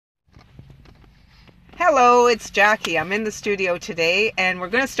Hello, it's Jackie. I'm in the studio today and we're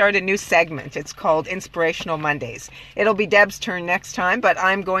going to start a new segment. It's called Inspirational Mondays. It'll be Deb's turn next time, but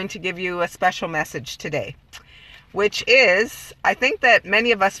I'm going to give you a special message today, which is, I think that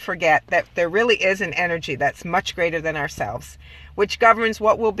many of us forget that there really is an energy that's much greater than ourselves, which governs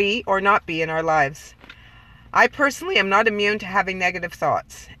what will be or not be in our lives. I personally am not immune to having negative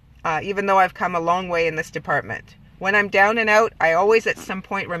thoughts, even though I've come a long way in this department. When I'm down and out, I always at some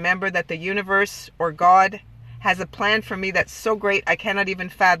point remember that the universe or God has a plan for me that's so great I cannot even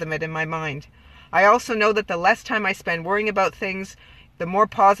fathom it in my mind. I also know that the less time I spend worrying about things, the more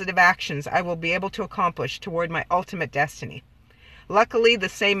positive actions I will be able to accomplish toward my ultimate destiny. Luckily, the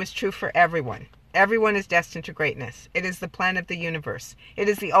same is true for everyone. Everyone is destined to greatness. It is the plan of the universe. It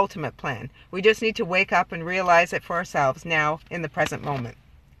is the ultimate plan. We just need to wake up and realize it for ourselves now in the present moment.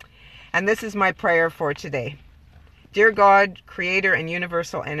 And this is my prayer for today. Dear God, Creator and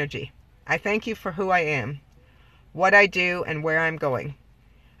Universal Energy, I thank you for who I am, what I do, and where I'm going.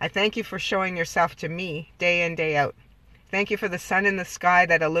 I thank you for showing yourself to me day in, day out. Thank you for the sun in the sky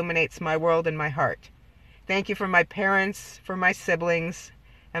that illuminates my world and my heart. Thank you for my parents, for my siblings,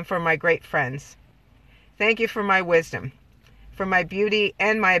 and for my great friends. Thank you for my wisdom, for my beauty,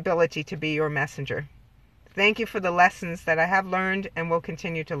 and my ability to be your messenger. Thank you for the lessons that I have learned and will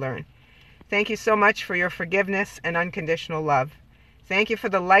continue to learn. Thank you so much for your forgiveness and unconditional love. Thank you for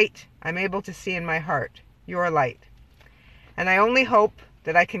the light I'm able to see in my heart, your light. And I only hope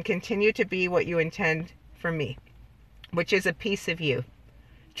that I can continue to be what you intend for me, which is a piece of you,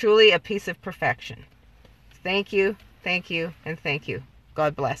 truly a piece of perfection. Thank you, and thank you.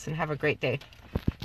 God bless and have a great day.